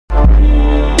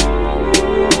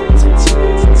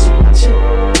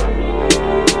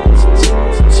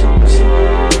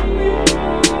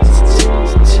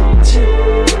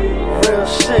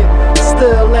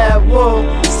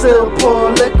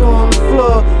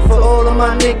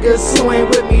my niggas who ain't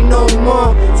with me no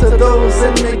more. To those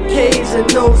in the cage and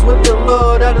those with the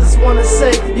Lord, I just wanna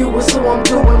say you was who I'm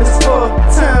doing this for.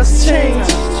 Times change,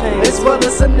 as well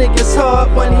as a nigga's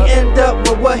heart when he end up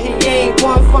with what he ain't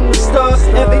want from the start.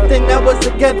 Everything that was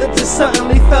together just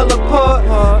suddenly fell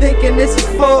apart. Thinking this is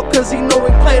fault cause he know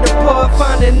he played a part.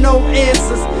 Finding no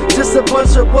answers, just a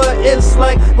bunch of what ifs.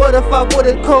 Like, what if I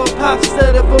would've called Pop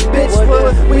instead of a bitch?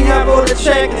 Would we have all the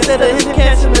track instead of him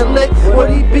catching the lick? Would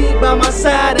he be by my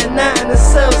side and not in the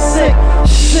cell sick?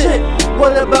 Shit,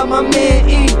 what about my man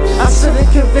E? I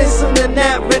should've convinced him to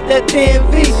not rip that damn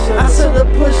V. I should've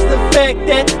pushed the fact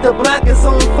that the block is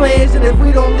on flames, and if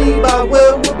we don't leave our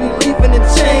will, we'll be leaving in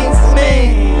chains.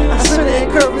 Man, I should've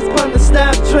encouraged Pun to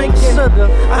stop drinking.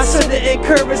 I should've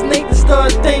encouraged Nate to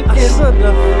start thinking.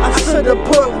 I should've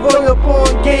put Roy up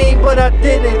on game, but I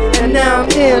didn't, and now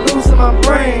I'm here losing my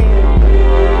brain.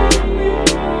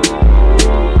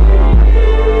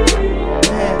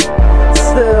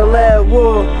 Still at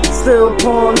war, still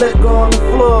pouring liquor on the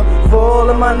floor. For all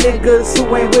of my niggas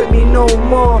who ain't with me no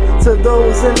more. To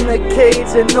those in the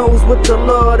cage and those with the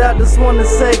Lord, I just wanna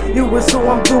say you was who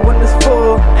I'm doing this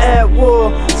for. At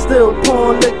war, still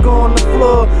pouring liquor on the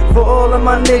floor. For all of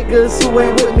my niggas who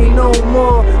ain't with me no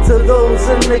more. To those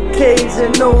in the cage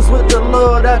and those with the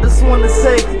Lord, I just wanna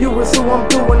say you was who I'm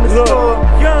doing this for.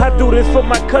 I do this for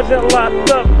my cousin locked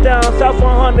up down south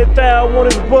 100,000 on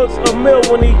his books, a mill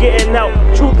when he getting out.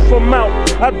 Truth from out,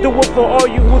 I do it for all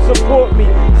you who support me.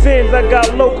 Sins I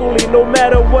got locally, no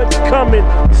matter what's coming.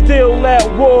 Still at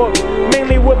war,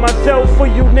 mainly with myself. For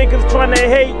you niggas trying to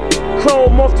hate,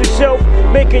 chrome off the shelf,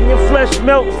 making your flesh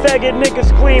melt. Faggot niggas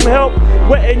scream help,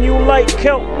 wetting you like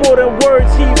kelp. More than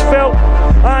words he felt.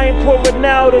 I ain't pouring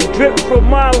out a drip from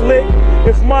my lick.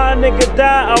 If my nigga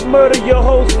die, I'll murder your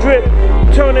whole strip.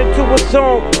 Turn into a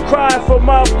song, cry for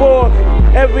my boy.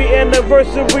 Every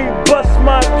anniversary, bust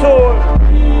my tour.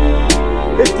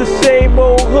 It's the same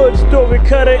old hood story.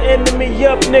 Cut an enemy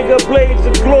up, nigga, blades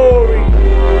of glory.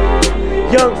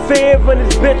 Young Pher and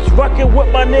his bitch rockin'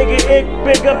 with my nigga Ick.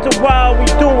 Big up to why we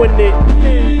doing it.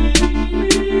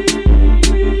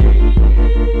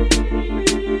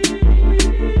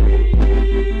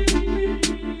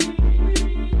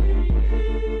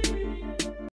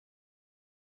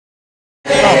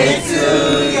 Hey to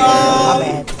y'all.